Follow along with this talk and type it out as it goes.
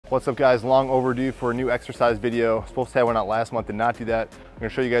What's up guys, long overdue for a new exercise video. Supposed to have one out last month, did not do that. I'm gonna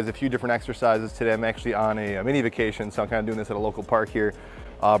show you guys a few different exercises today. I'm actually on a mini vacation, so I'm kind of doing this at a local park here.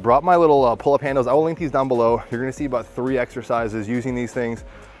 Brought my little pull-up handles. I will link these down below. You're gonna see about 3 exercises using these things.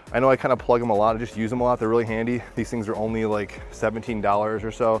 I know I kind of plug them a lot, I just use them a lot. They're really handy. These things are only like $17 or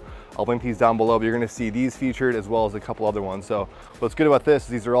so. I'll link these down below, but you're gonna see these featured as well as a couple other ones. So what's good about this is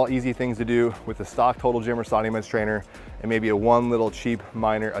these are all easy things to do with a stock Total Gym or Saudi Men's trainer and maybe a one little cheap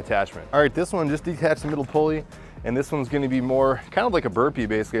minor attachment. All right, this one just detach the middle pulley, and this one's gonna be more kind of like a burpee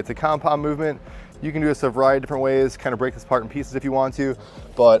basically. It's a compound movement. You can do this a variety of different ways, kind of break this apart in pieces if you want to,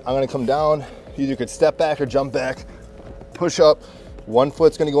 but I'm gonna come down. You either could step back or jump back, push up. One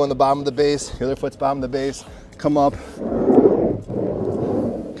foot's gonna go on the bottom of the base, the other foot's bottom of the base, come up,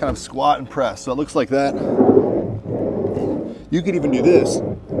 kind of squat and press. So it looks like that. You could even do this.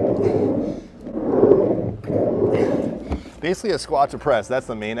 Basically a squat to press. That's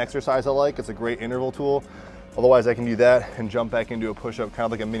the main exercise I like. It's a great interval tool. Otherwise I can do that and jump back into a push-up, kind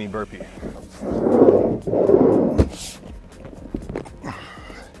of like a mini burpee.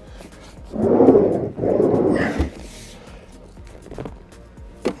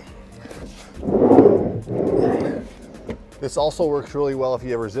 This also works really well if you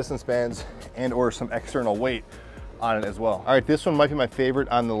have resistance bands and or some external weight on it as well. All right, this one might be my favorite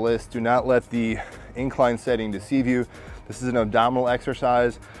on the list. Do not let the incline setting deceive you. This is an abdominal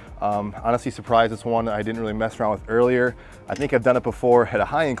exercise. Honestly surprised it's one I didn't really mess around with earlier. I think I've done it before at a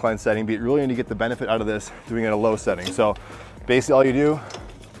high incline setting, but you really need to get the benefit out of this doing it at a low setting. So basically all you do,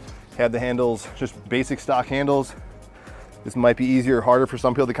 have the handles, just basic stock handles. This might be easier or harder for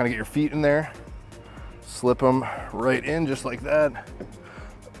some people to kind of get your feet in there. Slip them right in just like that.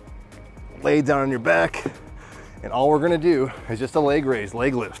 Lay down on your back. And all we're gonna do is just a leg raise,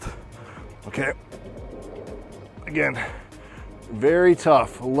 leg lift. Okay. Again, very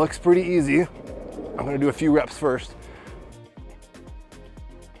tough. Looks pretty easy. I'm gonna do a few reps first.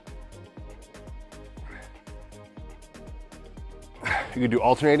 You can do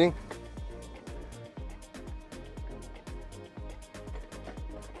alternating.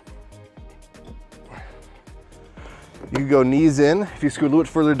 You can go knees in if you scoot a little bit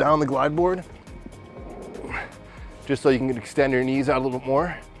further down the glide board, just so you can extend your knees out a little bit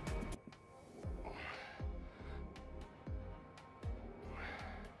more.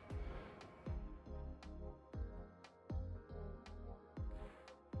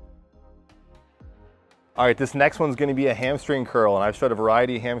 All right, this next one's gonna be a hamstring curl, and I've showed a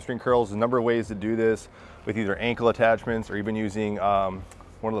variety of hamstring curls. There's a number of ways to do this with either ankle attachments or even using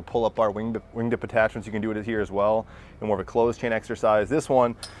one of the pull-up bar wingdip attachments. You can do it here as well in more of a closed chain exercise. This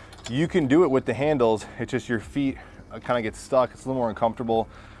one, you can do it with the handles. It's just your feet kind of get stuck. It's a little more uncomfortable.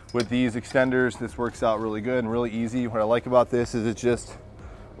 With these extenders, this works out really good and really easy. What I like about this is it's just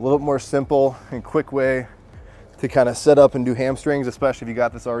a little bit more simple and quick way to kind of set up and do hamstrings, especially if you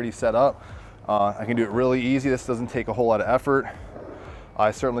got this already set up. I can do it really easy. This doesn't take a whole lot of effort. I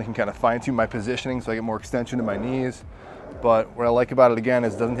certainly can kind of fine tune my positioning so I get more extension to my knees. But what I like about it again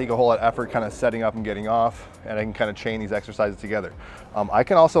is it doesn't take a whole lot of effort kind of setting up and getting off, and I can kind of chain these exercises together. I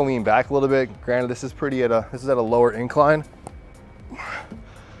can also lean back a little bit. Granted, this is at a lower incline.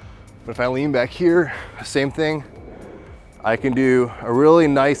 But if I lean back here, same thing. I can do a really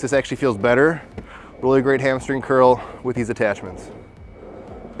nice, this actually feels better, really great hamstring curl with these attachments.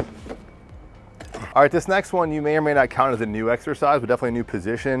 All right, this next one you may or may not count as a new exercise, but definitely a new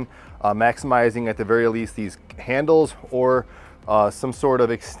position, maximizing at the very least these handles or some sort of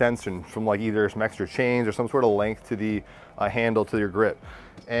extension from like either some extra chains or some sort of length to the handle to your grip.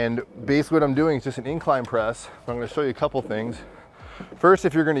 And basically what I'm doing is just an incline press. I'm gonna show you a couple things. First,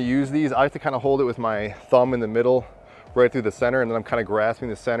 if you're gonna use these, I like to kind of hold it with my thumb in the middle, right through the center, and then I'm kind of grasping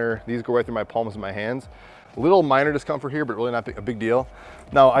the center. These go right through my palms of my hands. A little minor discomfort here, but really not a big deal.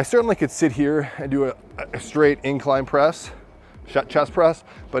 Now, I certainly could sit here and do a straight incline press, chest press,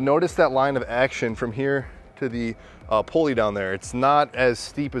 but notice that line of action from here to the pulley down there. It's not as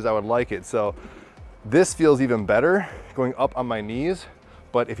steep as I would like it. So this feels even better going up on my knees,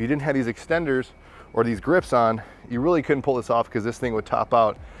 but if you didn't have these extenders or these grips on, you really couldn't pull this off because this thing would top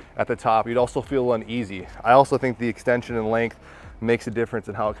out at the top. You'd also feel uneasy. I also think the extension and length makes a difference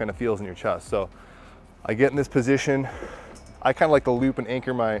in how it kind of feels in your chest. So I get in this position. I kind of like to loop and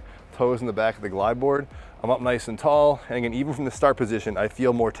anchor my toes in the back of the glide board. I'm up nice and tall. And again, even from the start position, I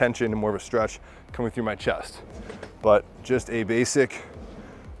feel more tension and more of a stretch coming through my chest. But just a basic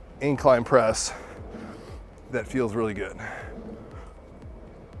incline press that feels really good.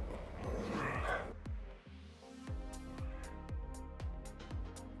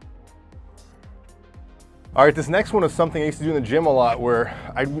 All right, this next one is something I used to do in the gym a lot, where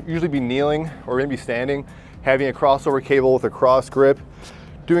I'd usually be kneeling or maybe standing, having a crossover cable with a cross grip,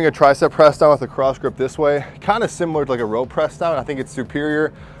 doing a tricep press down with a cross grip this way, kind of similar to like a rope press down. I think it's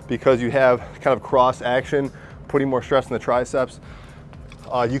superior because you have kind of cross action, putting more stress on the triceps.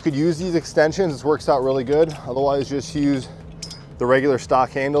 You could use these extensions, this works out really good. Otherwise, just use the regular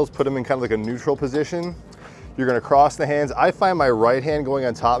stock handles, put them in kind of like a neutral position. You're gonna cross the hands. I find my right hand going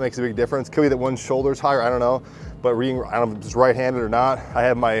on top makes a big difference. Could be that one shoulder's higher, I don't know. But I don't know if it's right-handed or not. I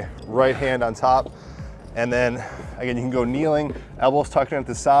have my right hand on top. And then, again, you can go kneeling, elbows tucked in at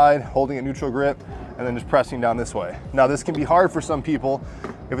the side, holding a neutral grip, and then just pressing down this way. Now, this can be hard for some people.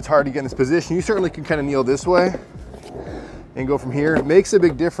 If it's hard to get in this position, you certainly can kind of kneel this way and go from here. It makes a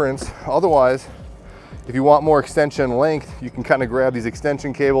big difference. Otherwise, if you want more extension and length, you can kind of grab these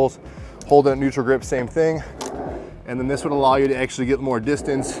extension cables, hold it at neutral grip, same thing. And then this would allow you to actually get more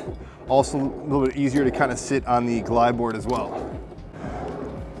distance. Also a little bit easier to kind of sit on the glide board as well.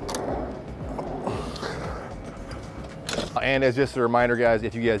 And as just a reminder, guys,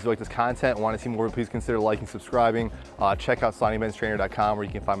 if you guys like this content and want to see more, please consider liking, subscribing. Check out SlonnyBenchTrainer.com where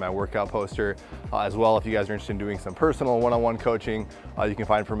you can find my workout poster. As well, if you guys are interested in doing some personal one-on-one coaching, you can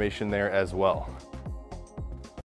find information there as well.